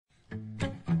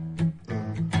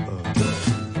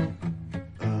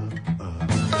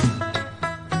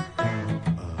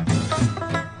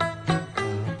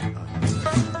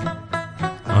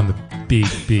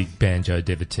big banjo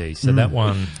devotee. So that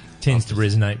one tends to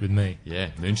resonate with me. Yeah,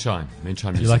 moonshine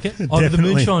music. You like it? Oh, the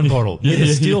moonshine bottle.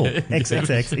 Yeah, still.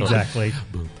 XXX, exactly.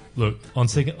 Look, on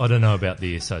second, I don't know about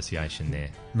the association there.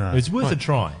 No. It's worth a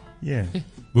try. Yeah.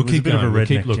 We'll It was keep a bit going. of a We'll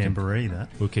keep redneck looking. jamboree, that.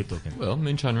 We'll keep looking. Well,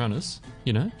 moonshine runners,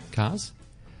 cars,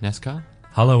 NASCAR.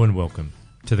 Hello and welcome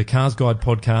to the Cars Guide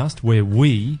podcast, where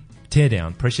we tear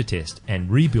down, pressure test,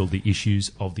 and rebuild the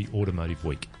issues of the automotive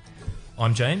week.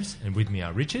 I'm James, and with me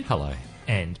are Richard. Hello.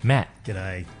 And Matt.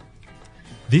 G'day.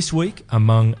 This week,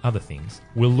 among other things,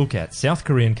 we'll look at South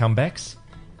Korean comebacks,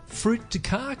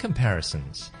 fruit-to-car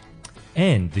comparisons,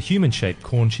 and the human-shaped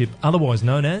corn chip, otherwise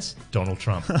known as Donald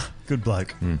Trump. Good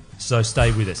bloke. So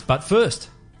stay with us. But first,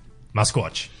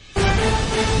 Musquatch.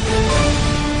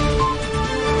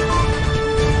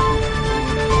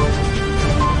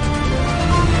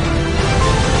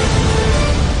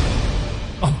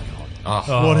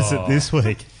 What is it this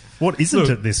week? What isn't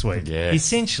it this week? Yeah.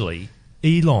 Essentially,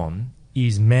 Elon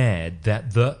is mad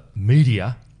that the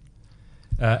media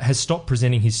has stopped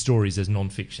presenting his stories as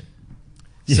non-fiction.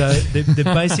 So they're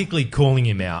basically calling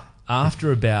him out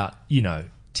after about,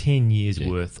 10 years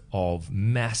worth of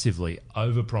massively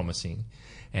over-promising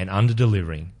and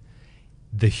under-delivering.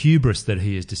 The hubris that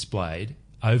he has displayed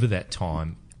over that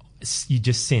time, you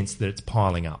just sense that it's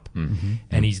piling up. Mm-hmm.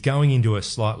 And he's going into a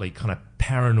slightly kind of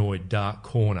paranoid dark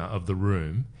corner of the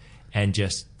room and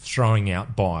just throwing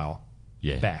out bile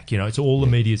back. It's all the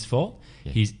media's fault.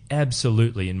 Yeah. He's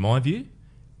absolutely, in my view,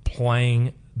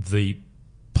 playing the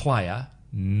player,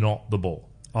 not the ball.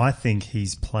 I think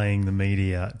he's playing the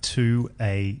media to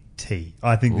a T.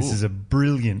 I think this is a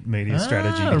brilliant media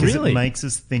strategy because it makes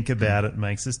us think about it,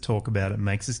 makes us talk about it,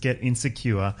 makes us get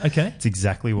insecure. Okay. It's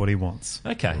exactly what he wants.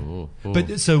 Okay. Ooh.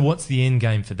 But so what's the end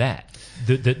game for that?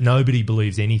 That nobody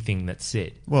believes anything that's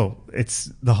said? Well, it's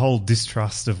the whole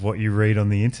distrust of what you read on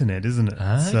the internet, isn't it?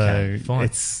 Okay, so fine.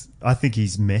 I think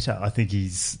he's meta. I think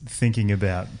he's thinking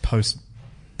about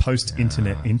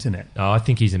post-internet. Oh, I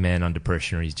think he's a man under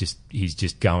pressure. He's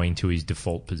just going to his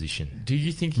default position. Do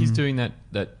you think he's doing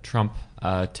that Trump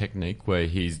technique where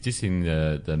he's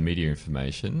dissing the media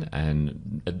information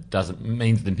and it doesn't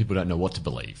mean that then people don't know what to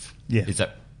believe? Yeah. Is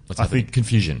that what's happening?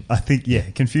 Confusion. I think,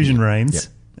 confusion reigns. Yep.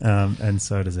 And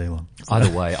so does Elon. Either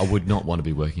way, I would not want to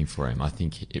be working for him. I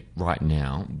think right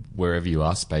now, wherever you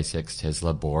are, SpaceX,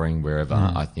 Tesla, Boring, wherever,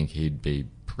 I think he'd be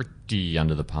pretty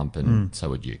under the pump, and so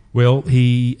would you. Well,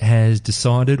 he has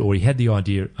decided, or he had the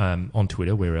idea on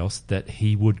Twitter, where else, that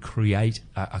he would create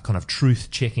a kind of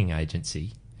truth-checking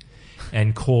agency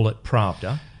and call it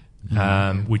Pravda,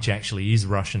 which actually is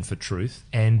Russian for truth,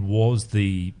 and was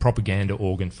the propaganda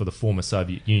organ for the former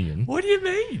Soviet Union. What do you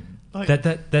mean?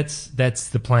 That's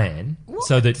the plan,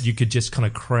 so that you could just kind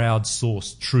of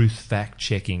crowdsource truth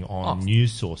fact-checking on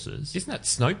news sources. Isn't that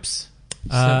Snopes?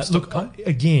 Look,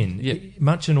 again,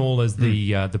 much and all as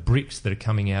the bricks that are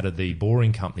coming out of the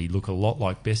Boring Company look a lot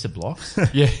like Besser blocks.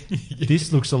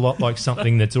 This looks a lot like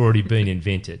something that's already been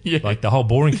invented. Yeah. Like the whole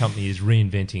Boring Company is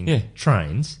reinventing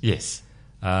trains. Yes.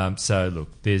 So look,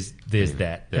 there's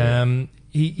that.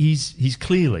 He's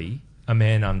clearly a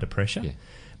man under pressure. Yeah.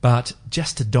 But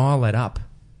just to dial that up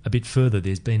a bit further,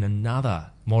 there's been another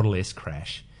Model S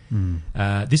crash.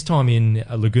 This time in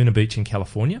Laguna Beach in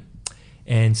California.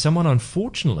 And someone,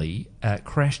 unfortunately,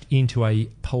 crashed into a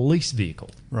police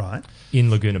vehicle in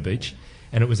Laguna Beach.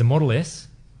 And it was a Model S.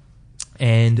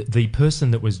 And the person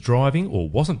that was driving, or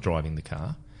wasn't driving the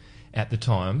car at the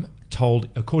time,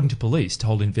 according to police,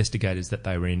 told investigators that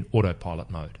they were in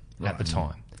autopilot mode at the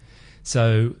time.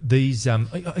 So these,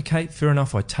 okay, fair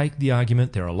enough. I take the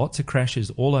argument. There are lots of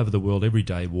crashes all over the world every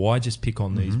day. Why just pick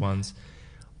on these ones?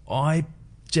 I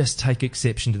just take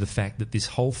exception to the fact that this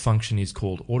whole function is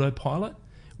called autopilot,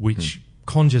 which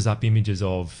conjures up images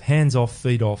of hands off,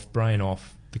 feet off, brain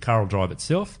off, the car will drive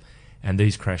itself, and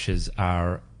these crashes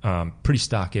are pretty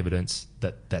stark evidence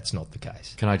that that's not the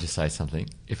case. Can I just say something?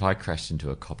 If I crashed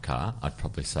into a cop car, I'd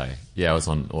probably say, I was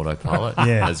on autopilot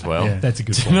as well. Yeah. That's a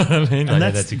good point. Do you know what I mean? And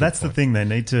that's the thing. They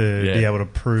need to be able to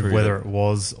prove whether it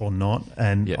was or not.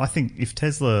 And I think if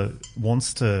Tesla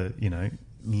wants to,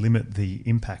 limit the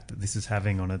impact that this is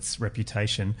having on its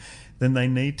reputation, then they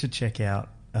need to check out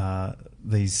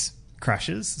these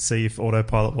crashes, see if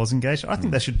autopilot was engaged. I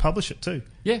think they should publish it too.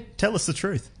 Yeah. Tell us the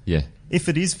truth. Yeah. If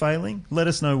it is failing, let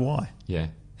us know why. Yeah.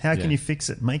 How can you fix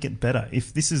it? Make it better.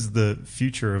 If this is the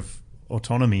future of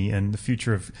autonomy and the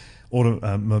future of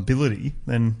mobility,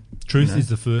 then... Truth is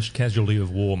the first casualty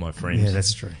of war, my friends. Yeah,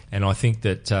 that's true. And I think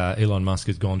that Elon Musk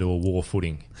has gone to a war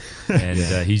footing. And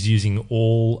he's using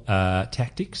all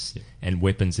tactics and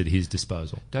weapons at his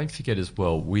disposal. Don't forget as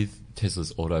well, with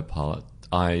Tesla's autopilot,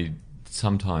 I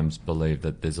sometimes believe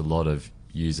that there's a lot of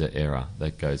user error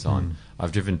that goes on.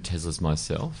 I've driven Teslas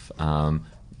myself,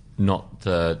 not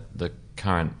the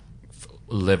current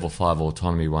level 5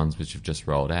 autonomy ones which have just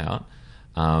rolled out,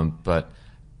 but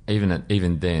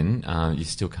even then, you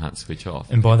still can't switch off.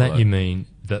 And by that you mean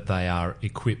that they are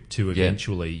equipped to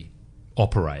eventually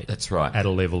operate. That's right. At a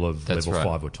level of level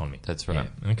 5 autonomy. That's right.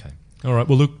 Yeah. Okay. All right.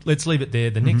 Well, look, let's leave it there.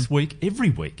 The next week, every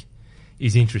week,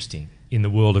 is interesting in the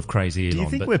world of crazy Elon. Do you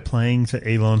think we're playing to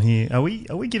Elon here? Are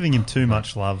we giving him too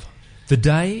much love? The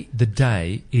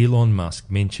day Elon Musk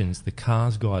mentions the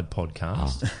Cars Guide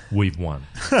podcast, we've won.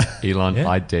 Elon,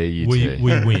 I dare you to.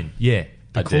 We win. Yeah.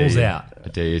 The call's out. I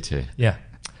dare you to. Yeah.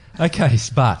 Okay,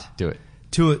 but do it.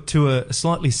 To a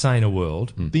slightly saner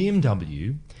world,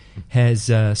 BMW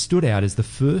has stood out as the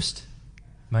first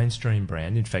mainstream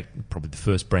brand, in fact, probably the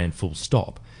first brand full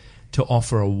stop, to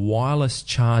offer a wireless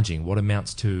charging, what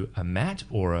amounts to a mat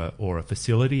or a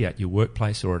facility at your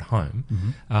workplace or at home,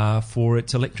 for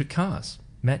its electric cars.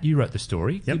 Matt, you wrote the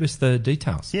story. Yep. Give us the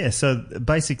details. Yeah, so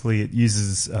basically it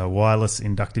uses wireless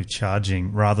inductive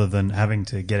charging rather than having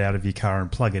to get out of your car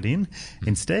and plug it in.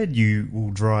 Instead, you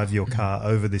will drive your car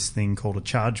over this thing called a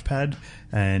charge pad,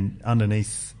 and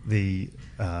underneath the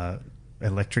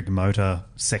electric motor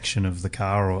section of the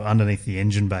car, or underneath the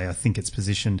engine bay, I think it's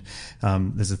positioned,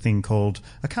 there's a thing called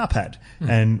a car pad.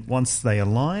 And once they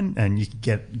align, and you can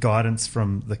get guidance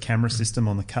from the camera system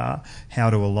on the car how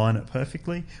to align it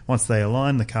perfectly. Once they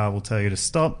align, the car will tell you to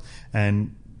stop,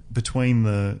 and between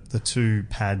the two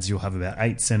pads you'll have about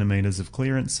 8 centimetres of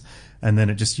clearance, and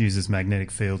then it just uses magnetic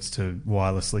fields to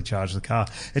wirelessly charge the car.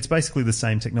 It's basically the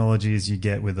same technology as you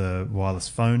get with a wireless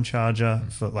phone charger,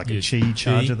 for like a Qi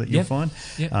charger that you'll find.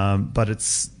 Yep. But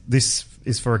this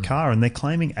is for a car, and they're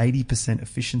claiming 80%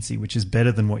 efficiency, which is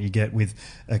better than what you get with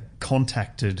a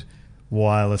contacted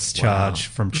wireless charge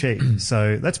from Qi.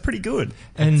 So that's pretty good.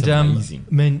 That's amazing.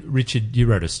 I mean, Richard, you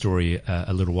wrote a story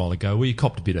a little while ago where you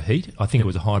copped a bit of heat. I think it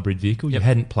was a hybrid vehicle. You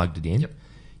hadn't plugged it in.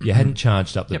 You hadn't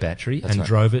charged up the battery and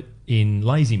drove it in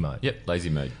lazy mode. Yep, lazy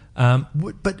mode.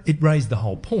 But it raised the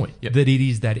whole point that it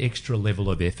is that extra level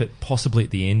of effort, possibly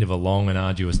at the end of a long and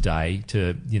arduous day,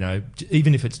 to,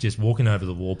 even if it's just walking over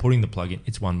the wall, putting the plug in,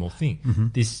 it's one more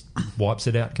thing. This wipes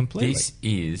it out completely.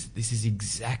 This is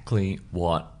exactly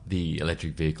what the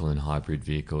electric vehicle and hybrid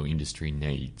vehicle industry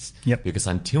needs. Yep. Because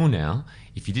until now,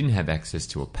 if you didn't have access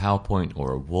to a power point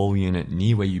or a wall unit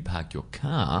near where you park your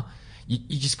car,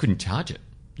 you just couldn't charge it.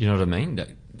 You know what I mean?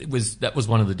 That was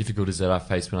one of the difficulties that I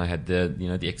faced when I had the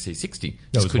XC60.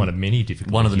 That was one of many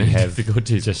difficulties. One of the many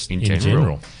difficulties just in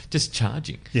general. Just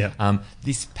charging. Yeah.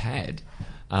 This pad,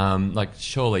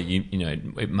 surely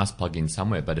it must plug in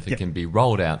somewhere, but if it can be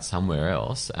rolled out somewhere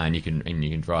else and you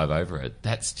can drive over it,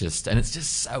 it's just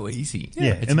so easy.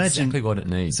 Yeah, it's exactly what it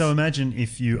needs. So imagine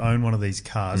if you own one of these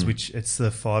cars, which it's the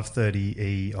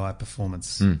 530e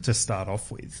Performance to start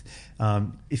off with.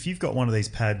 If you've got one of these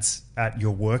pads at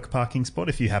your work parking spot,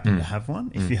 if you happen to have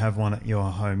one, if you have one at your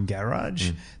home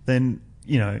garage, then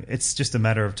it's just a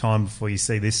matter of time before you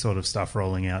see this sort of stuff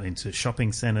rolling out into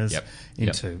shopping centres,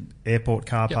 into airport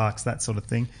car parks, that sort of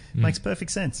thing. Makes perfect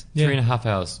sense. 3.5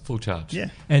 hours full charge. Yeah.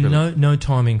 And no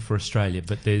timing for Australia,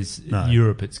 but there's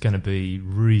Europe, it's going to be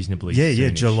reasonably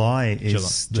soonish. July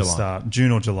is the start.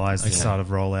 June or July is the start of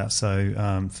rollout.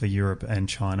 So for Europe and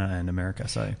China and America.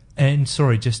 And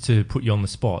sorry, just to put you on the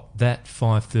spot, that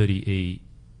 530e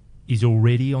is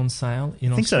already on sale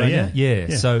in Australia? So,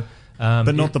 yeah. So...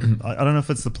 but not the. I don't know if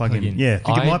it's the plug-in. Yeah,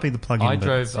 I think it might be the plug-in.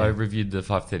 I reviewed the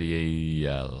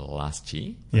 530e last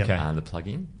year. Okay. The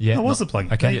plug-in. Yeah, was the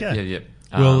plug-in. Okay. Yeah.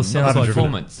 Well, sounds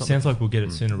like we'll get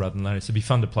it sooner rather than later. So it'd be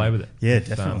fun to play with it. Yeah,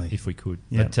 definitely. If we could.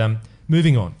 Yeah. But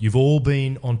moving on, you've all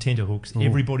been on tenterhooks.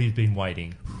 Everybody's been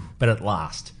waiting, but at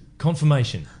last,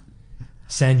 confirmation: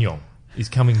 SsangYong is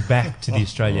coming back to the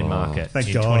Australian market in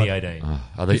 2018.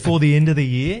 Before the end of the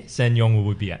year, SsangYong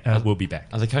will be back.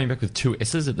 Are they coming back with 2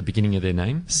 S's at the beginning of their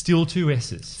name? Still 2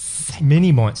 S's.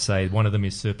 Many might say one of them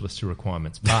is surplus to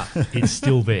requirements, but it's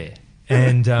still there.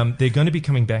 And they're going to be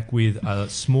coming back with a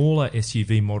smaller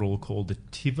SUV model called the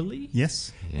Tivoli.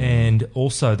 Yes. Yeah. And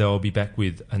also they'll be back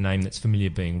with a name that's familiar,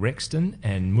 being Rexton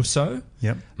and Musso.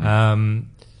 Yep.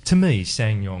 To me,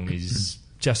 SsangYong is...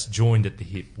 just joined at the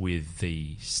hip with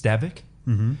the Stavic,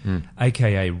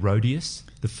 aka Rodius,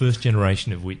 the first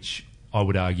generation of which I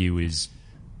would argue is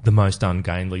the most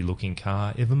ungainly looking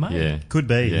car ever made. Yeah, could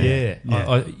be.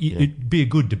 Yeah. It'd be a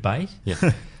good debate.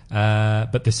 Yeah.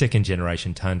 But the second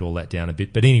generation toned all that down a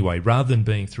bit. But anyway, rather than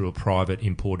being through a private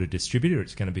importer distributor,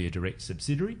 it's going to be a direct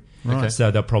subsidiary. Right. Okay.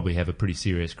 So they'll probably have a pretty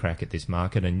serious crack at this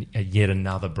market, and yet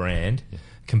another brand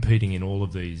competing in all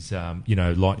of these,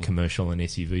 light commercial and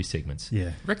SUV segments.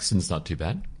 Yeah. Rexon's not too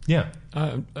bad. Yeah.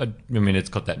 I mean, it's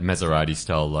got that Maserati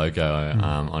style logo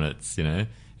on its,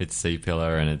 its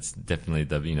C-pillar, and it's definitely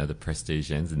the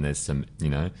prestige ends, and there's some,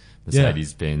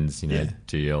 Mercedes-Benz,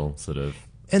 GL sort of.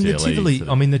 And the GLE Tivoli, sort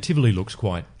of. the Tivoli looks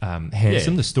quite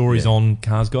handsome. The story's on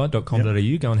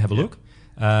carsguide.com.au. Go and have a look.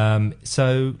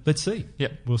 So let's see.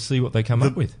 Yep. We'll see what they come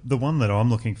up with. The one that I'm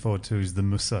looking forward to is the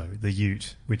Musso, the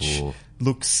Ute, which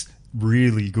looks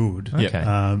really good.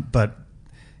 Okay. But,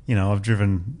 I've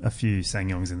driven a few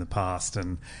SsangYongs in the past,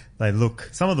 and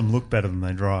some of them look better than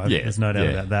they drive. Yeah. There's no doubt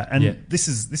about that. And this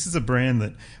is a brand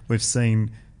that we've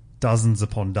seen dozens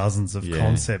upon dozens of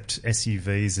concept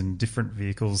SUVs and different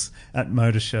vehicles at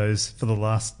motor shows for the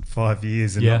last 5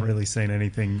 years, and not really seen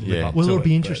anything live up Well, to it'll it,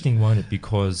 be interesting, won't it?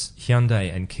 Because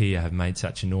Hyundai and Kia have made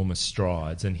such enormous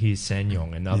strides, and here's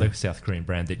SsangYong, another South Korean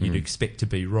brand that you'd expect to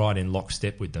be right in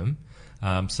lockstep with them.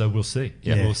 So we'll see.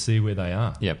 We'll see where they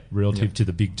are relative to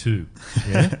the big two.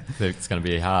 Yeah? It's going to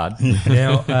be hard.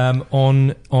 Now,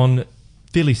 on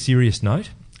fairly serious note,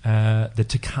 the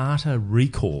Takata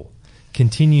recall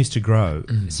continues to grow,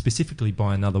 specifically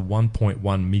by another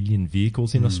 1.1 million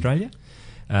vehicles in Australia,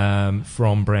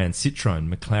 from brands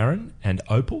Citroën, McLaren and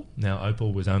Opel. Now,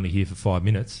 Opel was only here for 5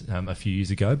 minutes a few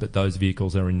years ago, but those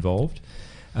vehicles are involved.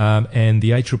 And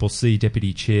the ACCC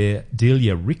Deputy Chair,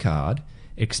 Delia Rickard,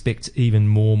 expects even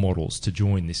more models to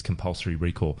join this compulsory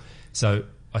recall. So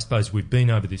I suppose we've been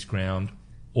over this ground.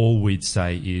 All we'd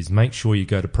say is make sure you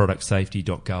go to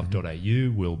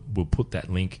productsafety.gov.au. We'll put that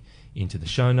link into the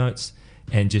show notes,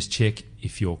 and just check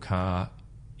if your car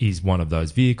is one of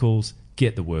those vehicles.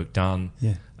 Get the work done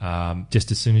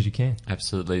just as soon as you can.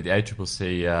 Absolutely. The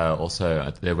ACCC also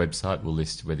at their website will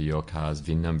list whether your car's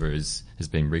VIN number has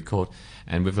been recalled,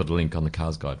 and we've got a link on the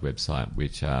Cars Guide website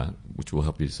which will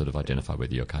help you sort of identify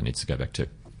whether your car needs to go back to.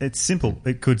 It's simple.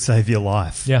 It could save your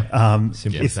life. Yeah.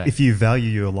 Simple as that. If you value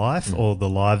your life or the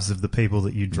lives of the people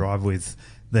that you drive with,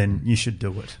 then you should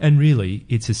do it. And really,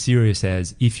 it's as serious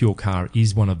as if your car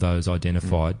is one of those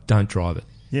identified, don't drive it.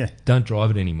 Yeah. Don't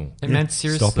drive it anymore. And man,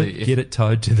 seriously, stop it. Get it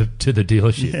towed to the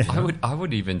dealership. Yeah. I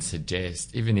would even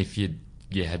suggest, even if you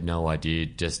had no idea,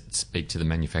 just speak to the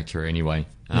manufacturer anyway.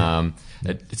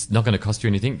 It's not going to cost you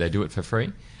anything. They do it for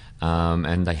free,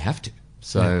 and they have to.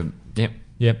 So,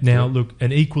 Now, look,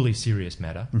 an equally serious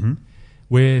matter.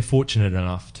 We're fortunate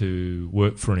enough to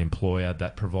work for an employer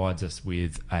that provides us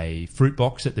with a fruit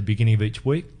box at the beginning of each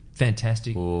week.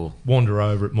 Fantastic. Ooh. Wander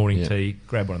over at morning tea,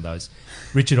 grab one of those.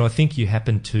 Richard, I think you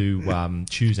happened to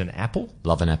choose an apple.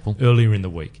 Love an apple. Earlier in the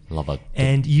week. Love it.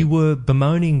 And you were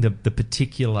bemoaning the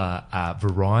particular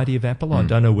variety of apple. I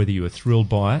don't know whether you were thrilled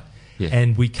by it. Yeah.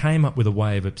 And we came up with a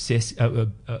way of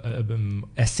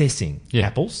assessing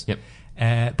apples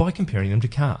by comparing them to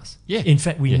cars. Yeah. In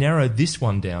fact, we narrowed this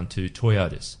one down to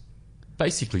Toyotas.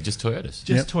 Basically, just Toyotas.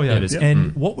 Just Toyotas. Yep.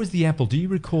 And what was the apple? Do you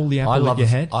recall the apple that you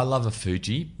had? I love a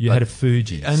Fuji. You had a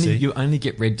Fuji. You only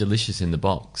get Red Delicious in the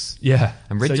box. Yeah.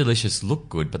 And Red Delicious look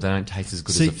good, but they don't taste as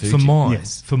good as a Fuji.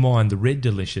 For mine, the Red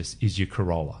Delicious is your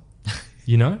Corolla.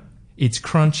 It's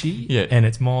crunchy and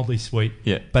it's mildly sweet,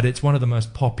 but it's one of the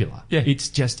most popular. Yeah. It's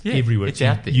just everywhere. It's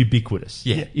out there. Ubiquitous.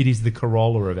 Yeah. It is the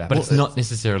Corolla of apples. But it's not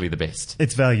necessarily the best.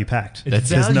 It's value packed. There's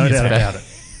no doubt about it.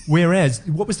 Whereas,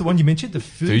 what was the one you mentioned? The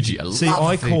Fuji. Fuji.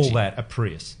 I call that a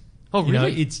Prius. Oh,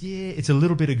 really? It's a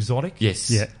little bit exotic.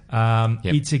 Yes. Yeah.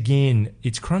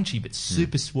 It's crunchy but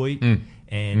super sweet.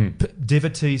 And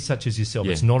devotees such as yourself,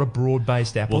 it's not a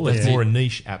broad-based apple. It's more a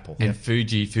niche apple. And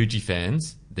Fuji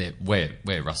fans, we're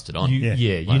rusted on.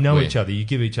 You know each other. You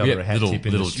give each other a hat tip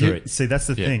in the street. See, that's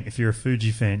the thing. If you're a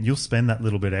Fuji fan, you'll spend that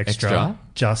little bit extra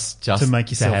just to make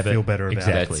yourself feel better about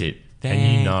it. That's it.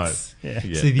 And you know. Yeah.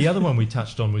 See, the other one we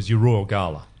touched on was your Royal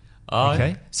Gala.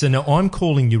 Okay? So now I'm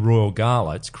calling your Royal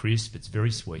Gala. It's crisp. It's very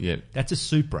sweet. Yeah. That's a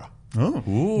Supra. Oh.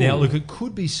 Ooh. Now, look, it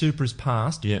could be Supra's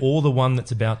past or the one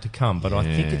that's about to come, but I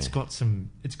think it's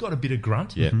got a bit of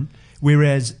grunt. Yeah.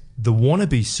 Whereas the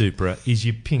wannabe Supra is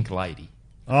your pink lady.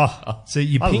 Oh. So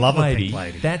your I pink love lady, a pink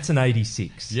lady. That's an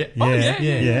 86. Yeah. Yeah.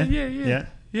 Oh,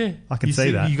 Yeah. I can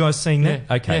see that. You guys seen that?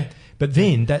 Yeah. Okay. Yeah. But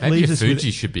then that Maybe leaves a us Fuji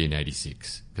with... should be an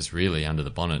 86, because really under the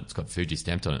bonnet it's got Fuji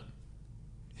stamped on it.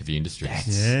 Heavy Industries.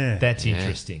 That's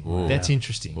interesting. Ooh. That's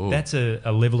interesting. Ooh. That's a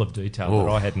level of detail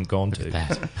that I hadn't gone to.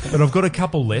 that. But I've got a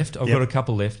couple left.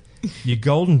 Your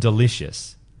Golden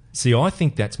Delicious. See, I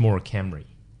think that's more a Camry.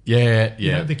 Yeah, yeah.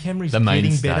 You know, the Camry's The getting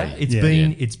mainstay. better. It's Yeah.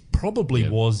 been, Yeah. it's probably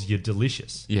was your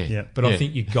delicious. Yeah. Yeah. But I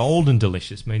think your golden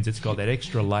delicious means it's got that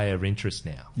extra layer of interest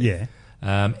now. Yeah.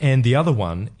 And the other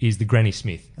one is the Granny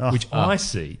Smith, which I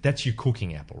see, that's your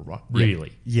cooking apple, right?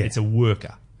 Really. Yeah. It's a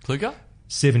worker. Kluger?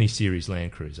 70 Series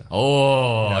Land Cruiser.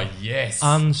 Oh, yes.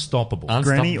 Unstoppable.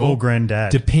 Granny or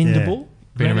granddad. Dependable.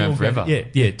 Been Granny around or forever.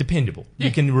 Yeah, dependable.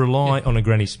 You can rely on a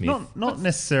Granny Smith. Not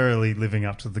necessarily living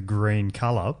up to the green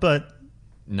colour, but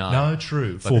No,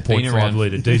 true. But been 4.5 around-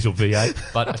 litre diesel V8.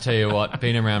 But I tell you what,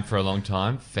 been around for a long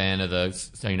time. Fan of the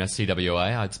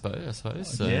CWA, I suppose.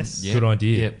 Yes. Good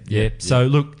idea. Yep. So,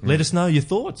 look, let us know your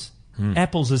thoughts.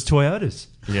 Apples as Toyotas.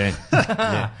 Yeah.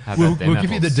 Yeah. How about We'll them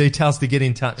give you the apples? details to get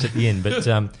in touch at the end. But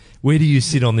where do you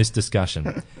sit on this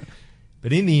discussion?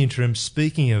 But in the interim,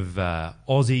 speaking of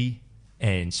Aussie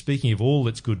and speaking of all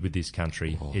that's good with this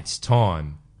country, it's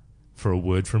time for a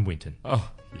word from Winton.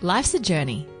 Life's a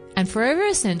journey, and for over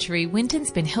a century, Winton's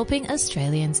been helping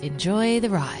Australians enjoy the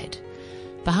ride.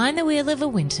 Behind the wheel of a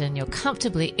Winton, you're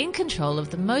comfortably in control of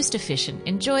the most efficient,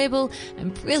 enjoyable,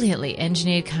 and brilliantly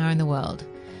engineered car in the world.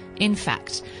 In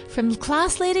fact, from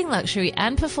class-leading luxury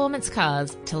and performance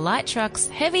cars to light trucks,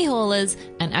 heavy haulers,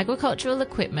 and agricultural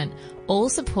equipment, all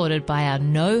supported by our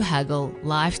no-haggle,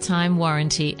 lifetime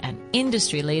warranty and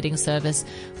industry-leading service,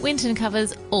 Winton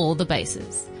covers all the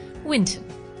bases. Winton,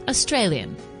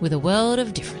 Australian, with a world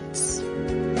of difference.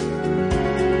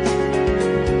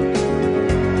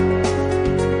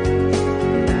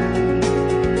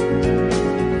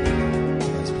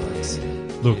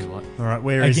 Look, all right,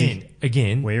 where is he?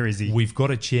 Again, Where is he? We've got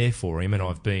a chair for him, and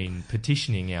I've been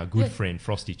petitioning our good friend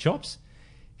Frosty Chops,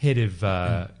 head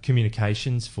of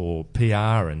communications for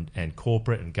PR and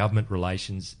corporate and government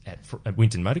relations at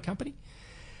Winton Motor Company.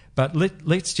 But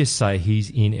let's just say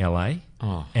he's in LA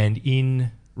and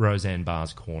in Roseanne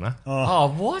Barr's corner. Oh,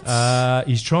 what?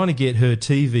 He's trying to get her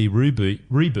TV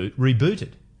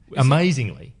rebooted.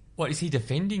 Amazingly. What, is he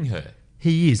defending her?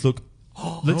 He is. Look,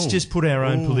 let's just put our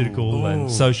own political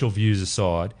and social views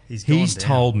aside. He's gone down.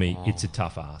 told me it's a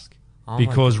tough ask.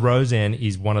 Because Roseanne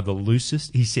is one of the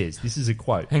loosest... He says, this is a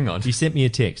quote. Hang on. He sent me a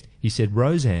text. He said,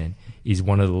 Roseanne is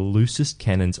one of the loosest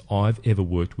cannons I've ever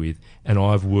worked with, and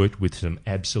I've worked with some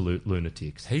absolute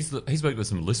lunatics. He's worked with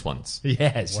some loose ones. He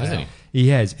has. Hasn't He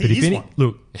has. But He is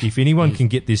one. if anyone can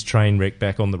get this train wreck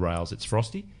back on the rails, it's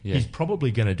Frosty. Yeah. He's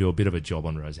probably going to do a bit of a job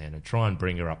on Roseanne and try and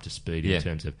bring her up to speed in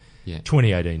terms of Yeah.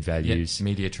 2018 values.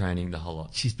 Media training, the whole lot.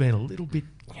 She's been a little bit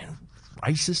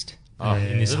racist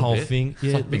in this little whole bit. thing.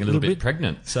 It's like being a little bit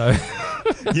pregnant. So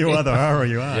You either are or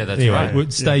you are. Yeah, that's anyway, right. well,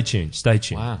 stay tuned.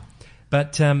 Wow.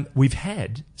 But we've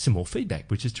had some more feedback,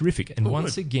 which is terrific. And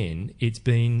once again, it's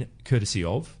been courtesy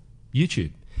of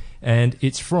YouTube. And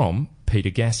it's from Peter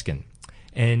Gaskin.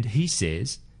 And he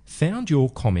says, found your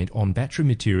comment on battery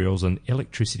materials and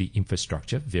electricity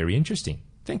infrastructure very interesting.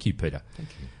 Thank you, Peter. Thank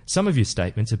you. Some of your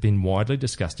statements have been widely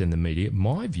discussed in the media.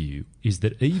 My view is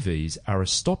that EVs are a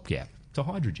stopgap to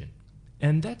hydrogen.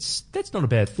 And that's not a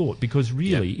bad thought, because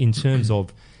really, in terms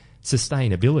of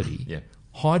sustainability,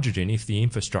 hydrogen, if the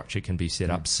infrastructure can be set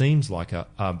up, seems like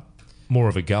a more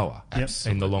of a goer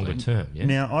in the longer term. Yeah?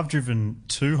 Now, I've driven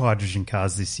 2 hydrogen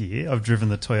cars this year. I've driven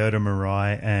the Toyota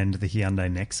Mirai and the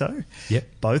Hyundai Nexo. Yep.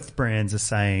 Both brands are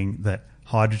saying that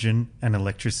hydrogen and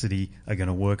electricity are going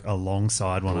to work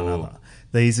alongside one another.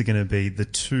 These are going to be the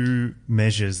 2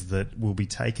 measures that will be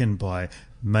taken by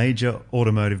major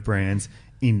automotive brands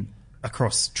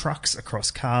across trucks,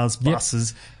 across cars,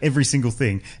 buses, every single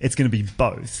thing. It's going to be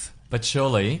both. But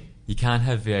surely you can't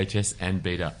have VHS and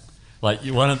beta. Like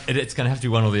it's going to have to be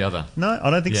one or the other. No,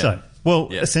 I don't think so. Well,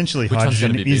 essentially, Which one's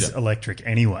hydrogen gonna be is beta? electric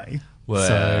anyway. Well,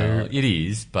 so it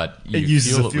is, but you it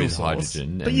uses fuel a fuel it with source.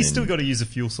 hydrogen. But you still got to use a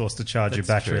fuel source to charge your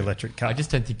battery electric car. I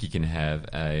just don't think you can have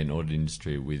an auto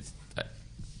industry with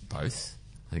both.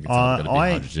 I think it's either got to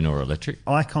be hydrogen or electric.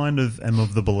 I kind of am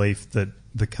of the belief that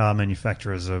the car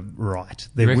manufacturers are right.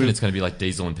 You reckon it's going to be like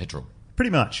diesel and petrol? Pretty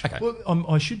much. Okay. Well,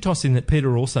 I should toss in that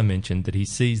Peter also mentioned that he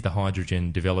sees the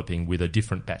hydrogen developing with a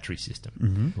different battery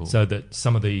system, so that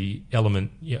some of the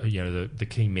the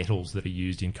key metals that are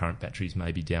used in current batteries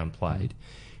may be downplayed,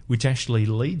 which actually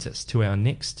leads us to our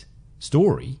next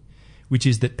story, which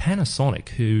is that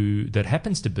Panasonic, that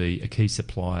happens to be a key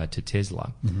supplier to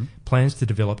Tesla, plans to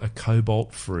develop a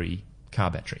cobalt-free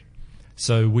car battery.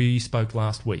 So we spoke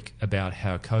last week about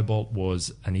how cobalt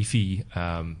was an iffy,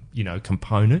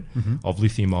 component of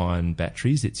lithium-ion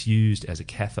batteries. It's used as a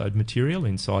cathode material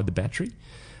inside the battery,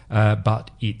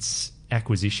 but its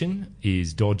acquisition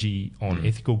is dodgy on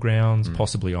ethical grounds,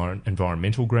 possibly on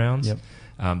environmental grounds. Yep.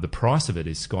 The price of it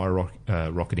is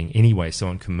skyrocketing anyway, so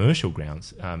on commercial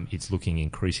grounds, it's looking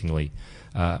increasingly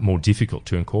more difficult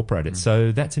to incorporate it.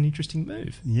 So that's an interesting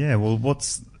move. Yeah, well,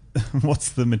 what's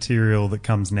the material that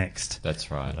comes next? That's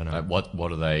right. I don't know.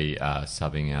 What are they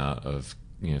subbing out of,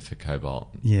 for cobalt?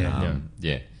 Yeah.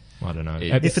 I don't know.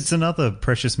 If it's another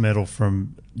precious metal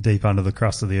from deep under the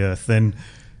crust of the earth, then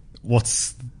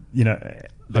what's,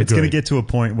 it's going to get to a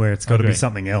point where it's got to be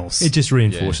something else. It just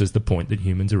reinforces the point that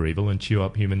humans are evil and chew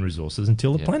up human resources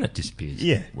until the planet disappears.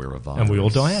 Yeah. We're a virus. And we all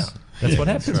die out. That's what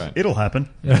happens. Right. It'll happen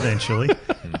eventually.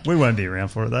 We won't be around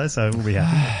for it, though, so we'll be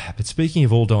happy. But speaking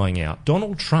of all dying out,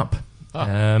 Donald Trump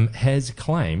has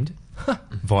claimed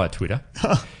via Twitter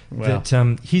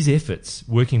that his efforts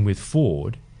working with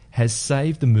Ford has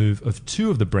saved the move of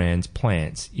 2 of the brand's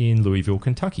plants in Louisville,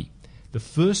 Kentucky. The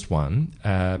first one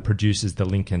produces the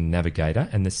Lincoln Navigator,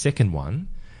 and the second one,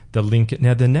 the Lincoln...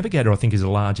 Now, the Navigator, I think, is a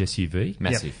large SUV.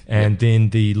 Massive. And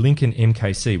then the Lincoln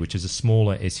MKC, which is a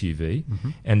smaller SUV,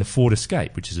 and the Ford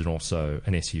Escape, which is also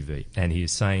an SUV. And he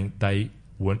is saying they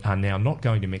are now not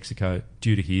going to Mexico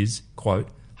due to his, quote,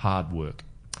 hard work.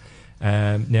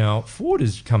 Now, Ford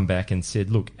has come back and said,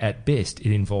 look, at best,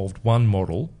 it involved one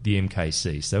model, the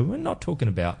MKC. So we're not talking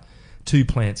about 2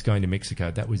 plants going to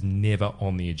Mexico. That was never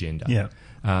on the agenda.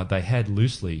 Yeah. They had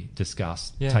loosely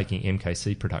discussed taking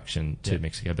MKC production to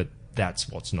Mexico, but that's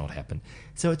what's not happened.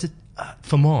 So it's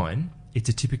for mine, it's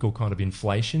a typical kind of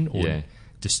inflation or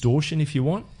distortion, if you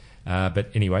want.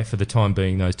 But anyway, for the time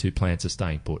being, those 2 plants are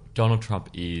staying put. Donald Trump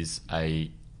is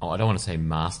I don't want to say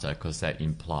master because that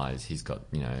implies he's got,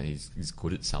 he's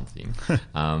good at something.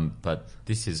 But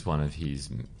this is one of his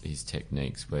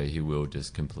techniques where he will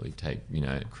just completely take,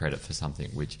 credit for something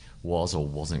which was or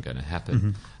wasn't going to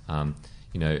happen.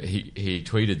 He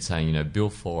tweeted saying, Bill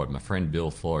Ford, my friend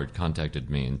Bill Ford contacted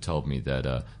me and told me that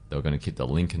they were going to keep the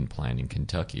Lincoln plant in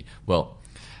Kentucky. Well,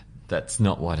 that's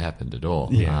not what happened at all.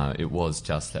 Yeah. It was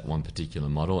just that one particular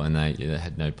model, and they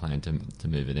had no plan to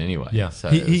move it anyway. Yeah, so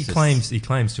he claims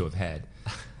to have had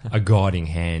a guiding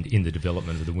hand in the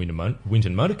development of the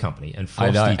Winton Motor Company, and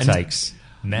Frosty takes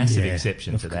massive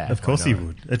exception to that. Of course he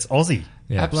would. It's Aussie.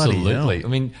 Yeah. Absolutely. I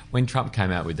mean, when Trump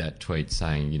came out with that tweet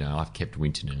saying, I've kept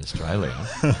Winton in Australia,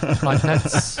 like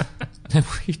that's...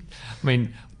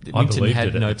 Winton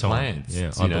had no plans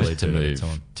to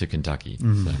move to Kentucky.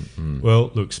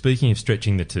 Well, look, speaking of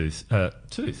stretching the tooth.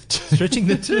 Stretching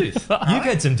the tooth. You've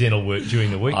had some dental work during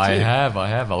the week, too. I have.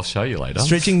 I'll show you later.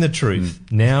 Stretching the truth.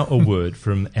 Now a word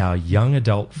from our young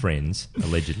adult friends,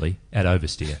 allegedly, at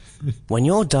Oversteer. When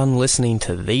you're done listening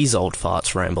to these old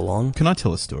farts ramble on... Can I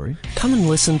tell a story? Come and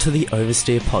listen to the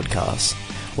Oversteer podcast,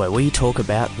 where we talk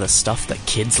about the stuff that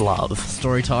kids love.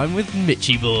 Story time with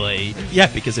Mitchy Boy. Yeah,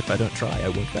 because if I don't try, I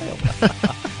won't fail.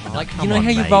 Like, you know how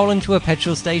you roll into a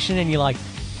petrol station and you're like...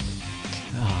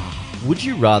 Would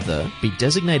you rather be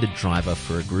designated driver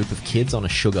for a group of kids on a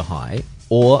sugar high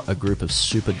or a group of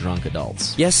super drunk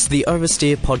adults? Yes, the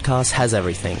Oversteer podcast has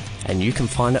everything, and you can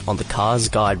find it on the Cars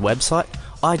Guide website,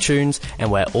 iTunes,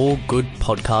 and where all good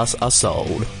podcasts are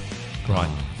sold. Right.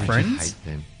 Friends? Hate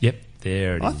them. Yep.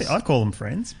 There it is. I call them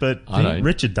friends, but I don't.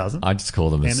 Richard doesn't. I just call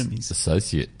them enemies.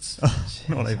 Associates.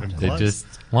 Not even They're close. just...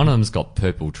 One of them's got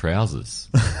purple trousers.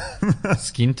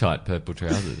 Skin-tight purple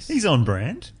trousers. He's on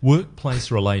brand.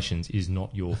 Workplace relations is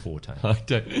not your forte. I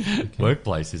don't...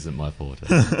 Workplace isn't my forte.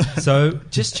 So,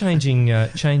 just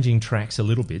changing tracks a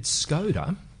little bit,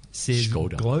 Skoda says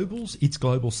its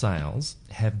global sales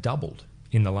have doubled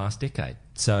in the last decade.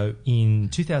 So, in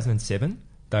 2007,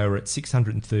 they were at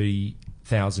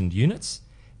 630,000 units,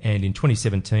 and in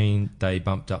 2017 they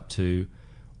bumped up to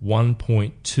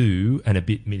 1.2 and a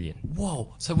bit million.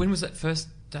 Whoa! So when was that first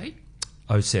date?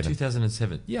 07.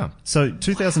 2007. Yeah. So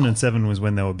 2007 was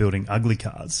when they were building ugly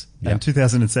cars, and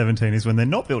 2017 is when they're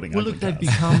not building ugly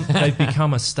cars. They've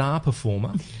become a star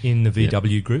performer in the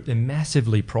VW group. They're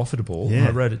massively profitable. Yeah.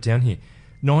 I wrote it down here.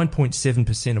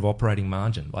 9.7% of operating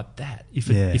margin, like that. If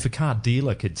a car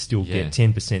dealer could still get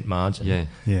 10% margin,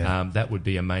 that would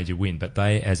be a major win. But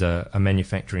they, as a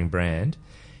manufacturing brand,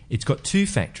 it's got 2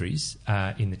 factories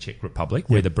in the Czech Republic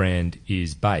where the brand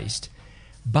is based.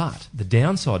 But the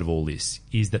downside of all this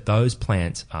is that those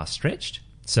plants are stretched,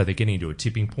 so they're getting to a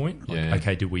tipping point. Like,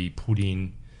 okay, do we put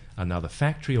in another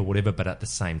factory or whatever? But at the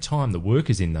same time, the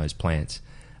workers in those plants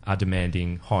are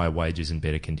demanding higher wages and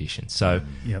better conditions. So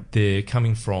they're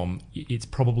coming from... It's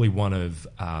probably one of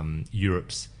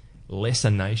Europe's lesser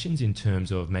nations in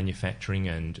terms of manufacturing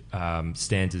and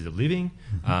standards of living.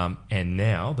 And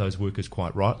now those workers,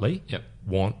 quite rightly,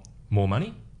 want more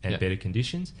money and better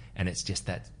conditions. And it's just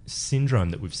that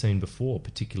syndrome that we've seen before,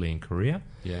 particularly in Korea.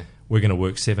 Yeah. We're going to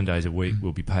work 7 days a week.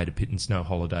 We'll be paid a pittance, no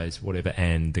holidays, whatever.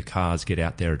 And the cars get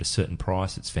out there at a certain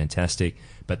price. It's fantastic.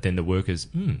 But then the workers,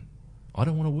 I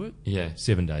don't want to work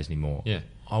 7 days anymore. Yeah.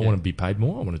 I want to be paid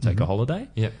more. I want to take a holiday.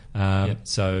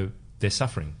 So they're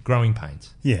suffering, growing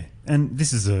pains. Yeah. And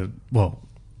this is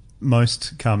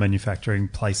most car manufacturing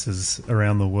places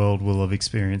around the world will have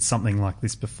experienced something like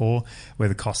this before, where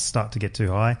the costs start to get too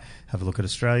high. Have a look at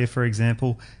Australia, for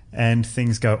example, and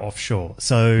things go offshore.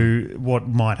 So what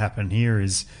might happen here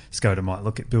is Skoda might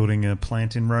look at building a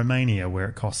plant in Romania where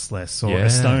it costs less, or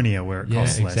Estonia where it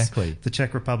costs less. Exactly. The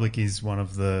Czech Republic is one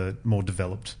of the more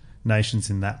developed nations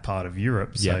in that part of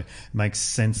Europe, so it makes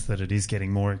sense that it is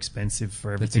getting more expensive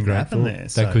for everything to happen there.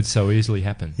 That could so easily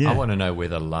happen. I want to know where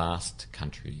the last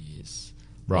country is.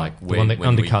 Right, the one that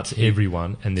undercuts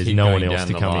everyone, and there's no one else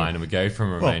to come in. And we go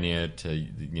from Romania to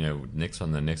next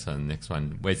one, the next one, the next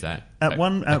one. Where's that? At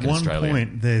one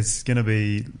point, there's going to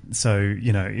be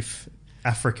if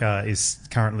Africa is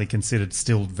currently considered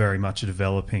still very much a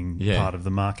developing part of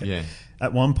the market. Yeah.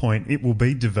 At one point, it will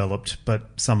be developed, but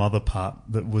some other part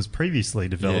that was previously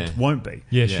developed won't be.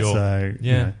 Yeah, sure. So,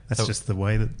 that's just the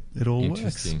way that it all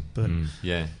works. But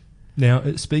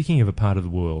Now, speaking of a part of the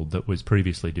world that was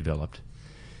previously developed,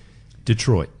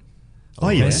 Detroit.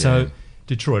 So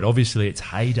Detroit, obviously its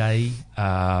heyday,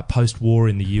 post-war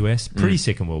in the US,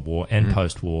 pre-Second World War and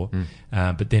post-war,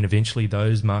 but then eventually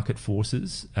those market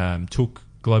forces took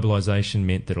globalization,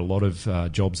 meant that a lot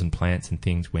of jobs and plants and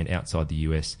things went outside the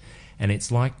US. And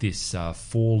it's like this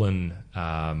fallen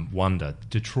wonder.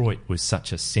 Detroit was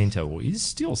such a centre, or is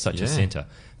still such a centre,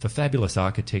 for fabulous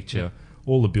architecture.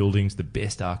 All the buildings, the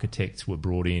best architects were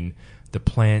brought in. The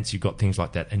plants, you've got things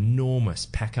like that enormous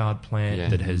Packard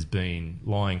plant that has been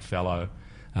lying fallow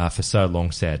for so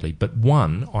long, sadly. But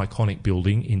one iconic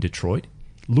building in Detroit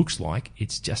looks like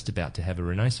it's just about to have a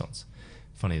renaissance.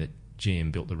 Funny that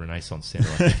GM built the Renaissance Centre,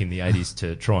 I think, in the 80s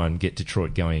to try and get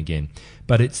Detroit going again.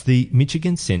 But it's the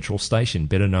Michigan Central Station,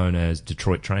 better known as the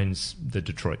Detroit Train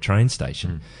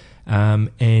Station.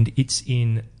 And it's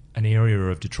in an area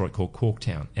of Detroit called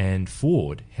Corktown. And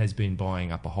Ford has been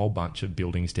buying up a whole bunch of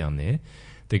buildings down there.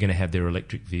 They're going to have their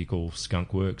electric vehicle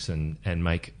skunk works and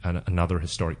make another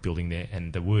historic building there.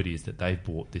 And the word is that they've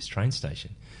bought this train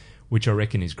station, which I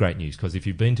reckon is great news, because if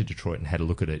you've been to Detroit and had a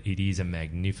look at it, it is a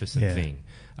magnificent thing.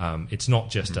 It's not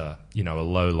just a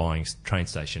low-lying train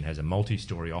station. It has a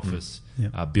multi-storey office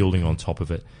building on top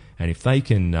of it. And if they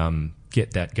can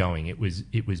get that going, it was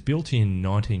built in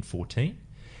 1914,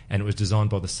 and it was designed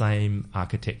by the same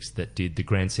architects that did the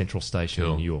Grand Central Station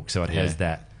in New York. So it has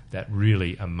that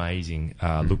really amazing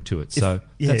look to it.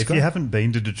 If you haven't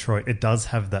been to Detroit, it does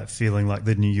have that feeling like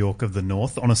the New York of the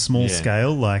North on a small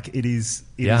scale. Like it is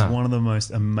one of the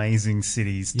most amazing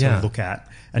cities to look at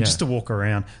and just to walk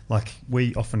around. Like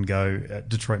we often go at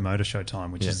Detroit Motor Show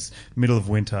time, which is middle of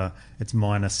winter. It's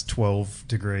minus 12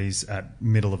 degrees at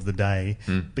middle of the day,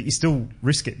 but you still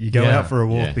risk it. You go out for a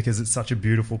walk because it's such a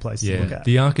beautiful place to look at.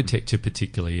 The architecture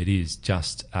particularly, it is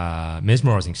just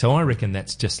mesmerising. So I reckon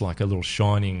that's just like a little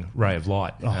shining ray of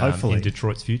light in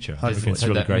Detroit's future. Hopefully. It's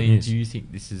really great news. Do you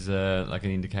think this is like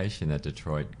an indication that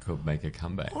Detroit could make a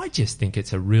comeback? I just think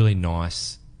it's a really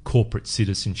nice corporate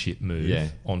citizenship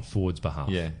move on Ford's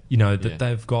behalf. That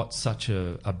they've got such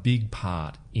a big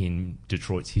part in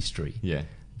Detroit's history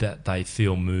that they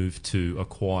feel moved to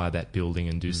acquire that building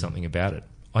and do something about it.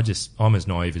 I'm as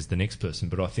naive as the next person,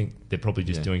 but I think they're probably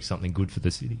just doing something good for the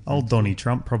city. Old Donnie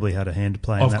Trump probably had a hand to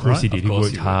play in that, Of course right? he did. He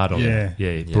worked hard on it.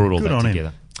 He brought all Good that on together.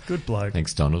 Him. Good bloke.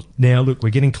 Thanks, Donald. Now, look, we're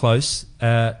getting close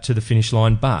to the finish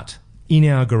line, but in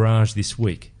our garage this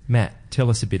week, Matt, tell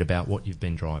us a bit about what you've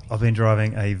been driving. I've been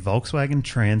driving a Volkswagen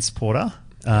Transporter,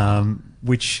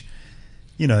 which,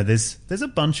 there's a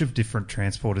bunch of different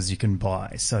transporters you can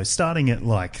buy. So starting at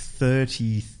like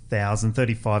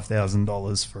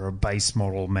 $35,000 for a base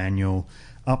model manual,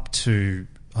 up to,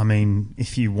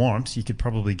 if you want, you could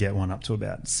probably get one up to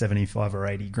about 75 or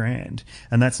 80 grand.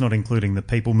 And that's not including the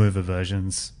people mover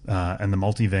versions and the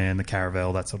multivan, the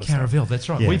Caravelle, that sort of stuff. Caravelle, that's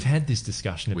right. Yeah. We've had this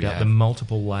discussion about the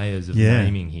multiple layers of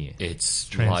naming here. It's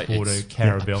Transporter,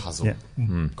 Caravelle,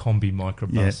 Combi,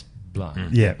 Microbus, blah.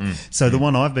 So the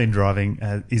one I've been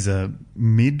driving is a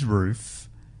mid-roof,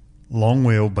 long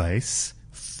wheelbase,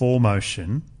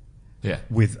 4Motion,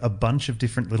 with a bunch of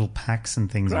different little packs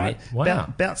and things on it. Wow.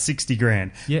 About 60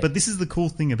 grand. Yeah. But this is the cool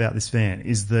thing about this van,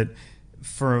 is that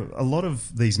for a lot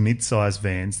of these mid-size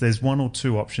vans, there's one or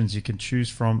two options you can choose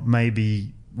from,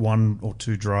 maybe one or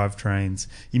two drivetrains.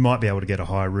 You might be able to get a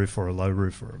high roof or a low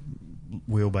roof or a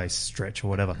wheelbase stretch or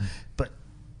whatever. But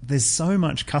there's so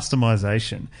much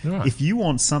customization. Right. If you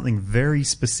want something very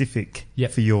specific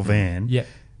Yep. for your van, Yep.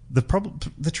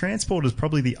 the Transporter is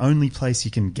probably the only place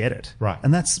you can get it. Right.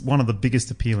 And that's one of the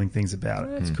biggest appealing things about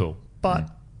it. That's cool. But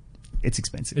it's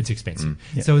expensive. It's expensive.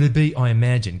 Yeah. So it'd be, I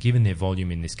imagine, given their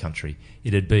volume in this country,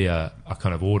 it'd be a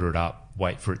kind of order it up,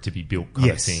 wait for it to be built kind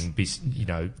Yes. of thing, be,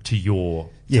 to your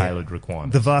tailored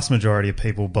requirements. The vast majority of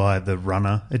people buy the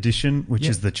Runner edition, which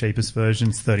is the cheapest version.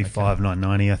 It's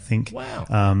 $35,990, I think. Wow.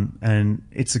 And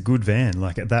it's a good van.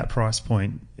 Like at that price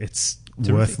point, it's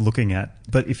worth looking at.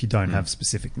 But if you don't have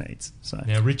specific needs, so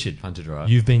Now, Richard, Fun to drive.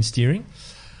 you've been steering.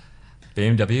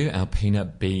 BMW Alpina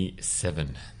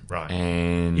B7. Right.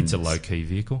 And It's a low-key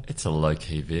vehicle. It's a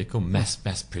low-key vehicle, mass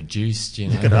produced, you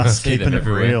know. look at us See them keeping it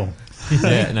everywhere. real.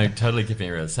 Yeah, no, totally keeping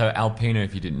it real. So Alpina,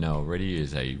 if you didn't know already,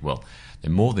 is they're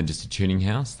more than just a tuning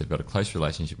house. They've got a close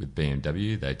relationship with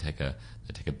BMW. They take a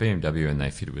BMW and they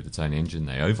fit it with its own engine.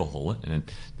 They overhaul it, and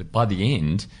by the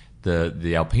end,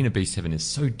 the Alpina B7 is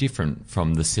so different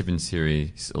from the 7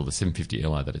 Series or the 750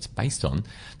 Li that it's based on.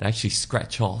 They actually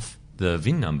scratch off the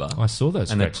VIN number. I saw those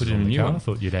and they scratches put in on a the new car. one. I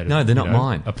thought you'd had No, they're not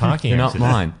mine. a parking They're not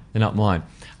accident. mine. They're not mine.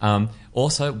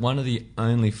 Also, one of the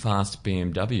only fast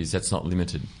BMWs that's not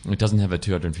limited. It doesn't have a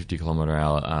 250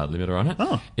 km/h limiter on it.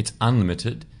 Oh. It's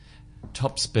unlimited,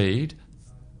 top speed.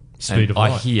 Speed and of I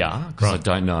light. hear, because I Right.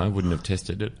 don't know, wouldn't have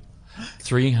tested it,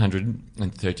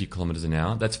 330 kilometres an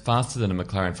hour. That's faster than a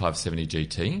McLaren 570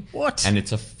 GT. What? And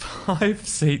it's a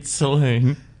 5-seat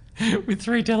saloon with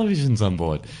 3 televisions on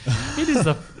board. It is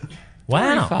a Wow.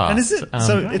 very fast. And is it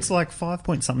it's like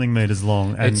 5-point-something meters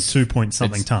long and It's-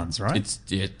 2-point-something it's- tons, right? It's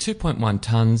 2.1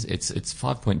 tons. It's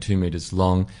 5.2 meters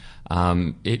long.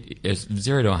 It is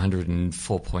 0 to 100 in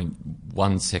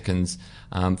 4.1 seconds.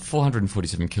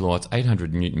 447 kilowatts,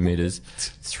 800 newton meters,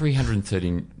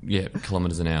 330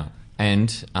 kilometers an hour.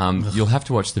 And you'll have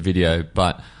to watch the video,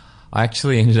 but I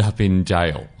actually ended up in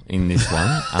jail in this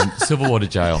one, Silverwater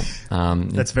Jail. in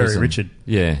That's very prison. Richard.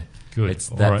 Yeah. Good. It's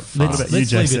All that right. fast. What about you,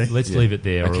 Let's JC? leave it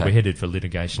there, or Okay. we're headed for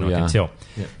litigation. We I can are. tell.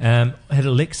 I had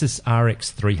a Lexus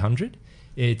RX 300.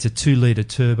 It's a 2-litre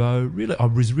turbo. Really, I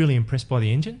was really impressed by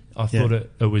the engine. I thought it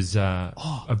was a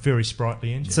very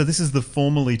sprightly engine. So this is the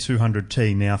formerly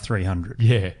 200T, now 300.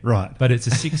 Yeah, Right. But it's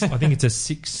I think it's a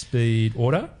 6-speed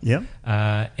auto. Yep.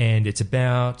 And it's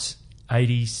about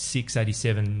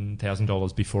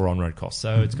 $87,000 before on-road costs.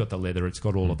 So it's got the leather, it's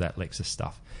got all of that Lexus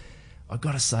stuff. I've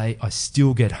got to say, I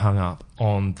still get hung up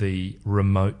on the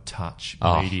remote touch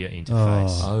media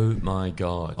interface. Oh my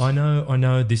God. I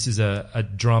know this is a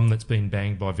drum that's been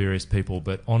banged by various people,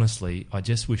 but honestly, I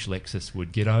just wish Lexus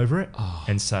would get over it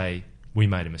and say, we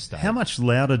made a mistake. How much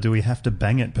louder do we have to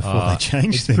bang it before they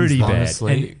change it's things? pretty bad.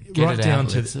 Honestly, And get right it down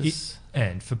out, to Lexus.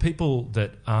 and for people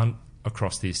that aren't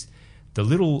across this, the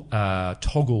little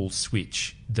toggle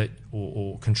switch that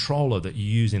or controller that you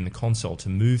use in the console to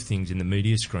move things in the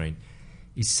media screen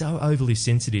is so overly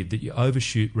sensitive that you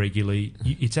overshoot regularly.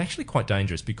 It's actually quite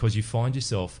dangerous because you find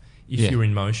yourself, if you're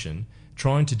in motion,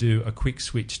 trying to do a quick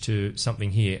switch to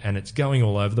something here and it's going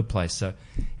all over the place. So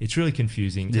it's really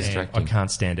confusing and Distracting. I can't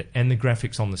stand it. And the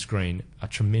graphics on the screen are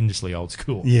tremendously old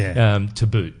school to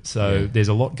boot. So there's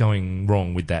a lot going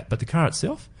wrong with that. But the car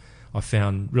itself, I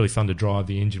found really fun to drive.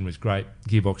 The engine was great.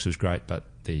 Gearbox was great, but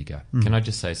there you go. Can I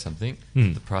just say something?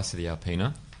 The price of the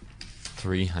Alpina,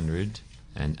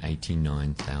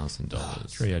 $389,000.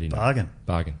 $389.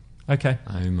 Bargain. Okay.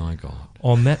 Oh my God.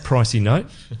 On that pricey note,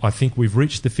 I think we've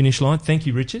reached the finish line. Thank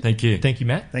you, Richard. Thank you. Thank you,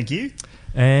 Matt. Thank you.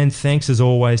 And thanks as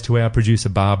always to our producer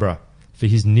Barbara for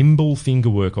his nimble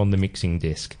fingerwork on the mixing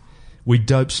desk. We'd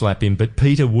dope slap him, but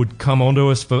Peter would come onto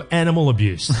us for animal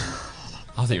abuse.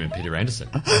 I thought you meant Peter Anderson.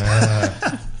 No.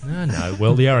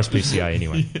 Well, the RSPCA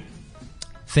anyway.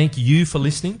 Thank you for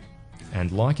listening. And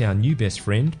like our new best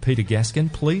friend, Peter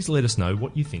Gaskin, please let us know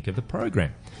what you think of the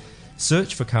program.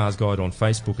 Search for Cars Guide on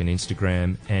Facebook and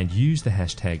Instagram and use the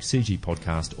hashtag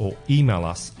CGPodcast or email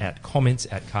us at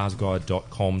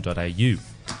comments@carsguide.com.au.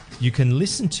 You can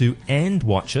listen to and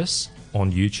watch us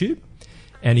on YouTube.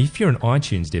 And if you're an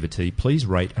iTunes devotee, please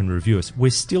rate and review us. We're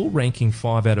still ranking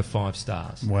 5 out of 5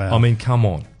 stars. Wow. I mean, come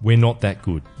on. We're not that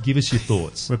good. Give us your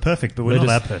thoughts. We're perfect, but we're not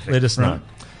that perfect. Let us know. Right.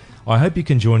 I hope you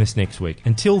can join us next week.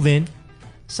 Until then,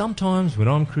 sometimes when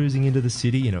I'm cruising into the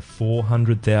city in a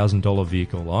 $400,000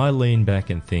 vehicle, I lean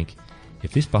back and think,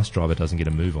 if this bus driver doesn't get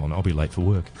a move on, I'll be late for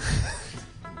work.